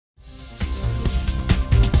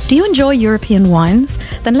Do you enjoy European wines?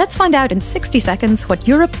 Then let's find out in 60 seconds what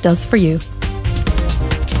Europe does for you.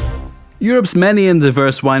 Europe's many and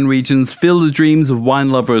diverse wine regions fill the dreams of wine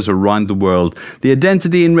lovers around the world. The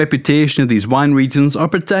identity and reputation of these wine regions are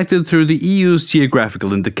protected through the EU's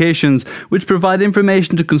geographical indications, which provide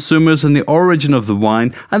information to consumers on the origin of the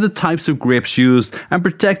wine and the types of grapes used, and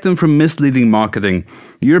protect them from misleading marketing.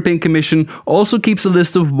 The European Commission also keeps a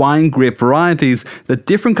list of wine grape varieties that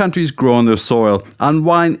different countries grow on their soil, and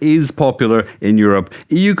wine is popular in Europe.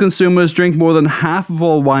 EU consumers drink more than half of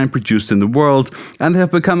all wine produced in the world, and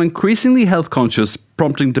have become increasingly health conscious,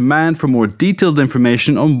 prompting demand for more detailed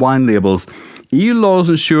information on wine labels. EU laws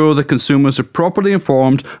ensure that consumers are properly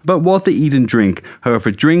informed about what they eat and drink. However,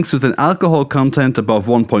 drinks with an alcohol content above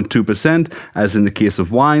 1.2%, as in the case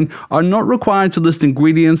of wine, are not required to list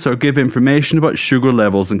ingredients or give information about sugar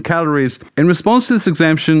levels and calories. In response to this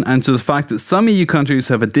exemption and to the fact that some EU countries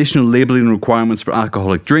have additional labelling requirements for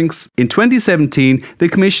alcoholic drinks, in 2017, the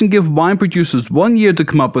Commission gave wine producers 1 year to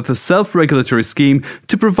come up with a self-regulatory scheme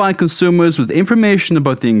to provide consumers with information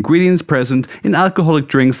about the ingredients present in alcoholic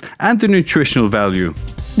drinks and their nutritional value.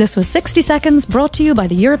 This was 60 Seconds, brought to you by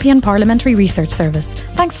the European Parliamentary Research Service.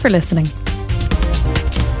 Thanks for listening.